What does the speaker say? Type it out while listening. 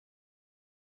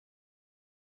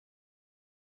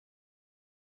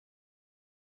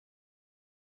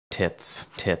Tits,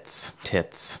 tits,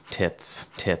 tits, tits,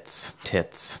 tits,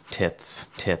 tits, tits,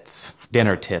 tits.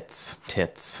 Dinner tits,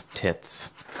 tits, tits.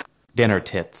 Dinner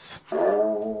tits.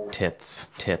 Tits,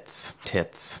 tits,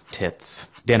 tits, tits.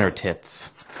 Dinner tits.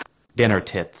 Dinner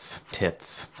tits,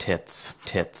 tits, tits,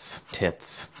 tits,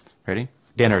 tits. Ready?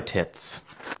 Dinner tits.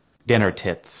 Dinner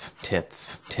tits,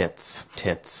 tits, tits,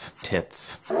 tits,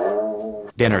 tits.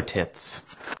 Dinner tits.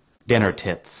 Dinner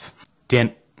tits.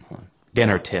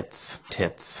 Dinner tits,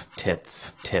 tits,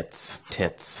 tits, tits,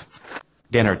 tits.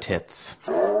 Dinner tits.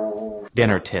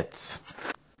 Dinner tits.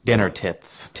 Dinner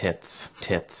tits, tits,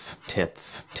 tits,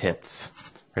 tits, tits.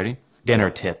 Ready? Dinner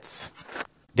tits.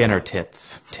 Dinner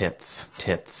tits, tits,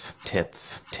 tits,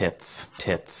 tits, tits,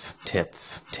 tits,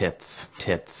 tits, tits,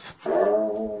 tits.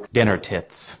 Dinner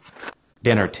tits.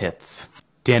 Dinner tits.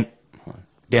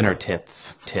 Dinner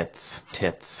tits, tits,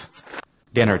 tits.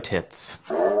 Dinner tits.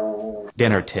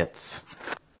 Dinner tits.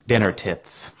 Dinner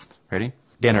tits. Ready?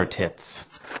 Dinner tits.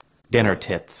 Dinner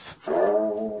tits.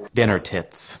 Dinner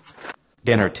tits.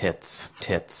 Dinner tits.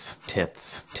 Tits,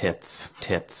 tits, tits,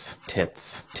 tits,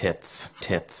 tits, tits,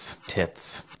 tits,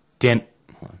 tits.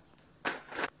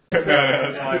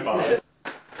 That's high five.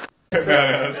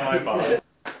 That's high five.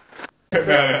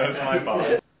 That's high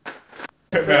five.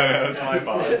 That's high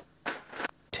five.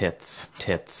 Tits,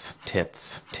 tits,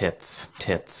 tits, tits,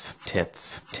 tits,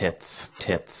 tits, tits,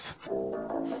 tits.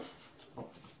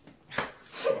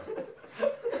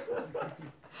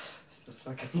 This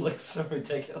fucking looks so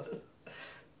ridiculous.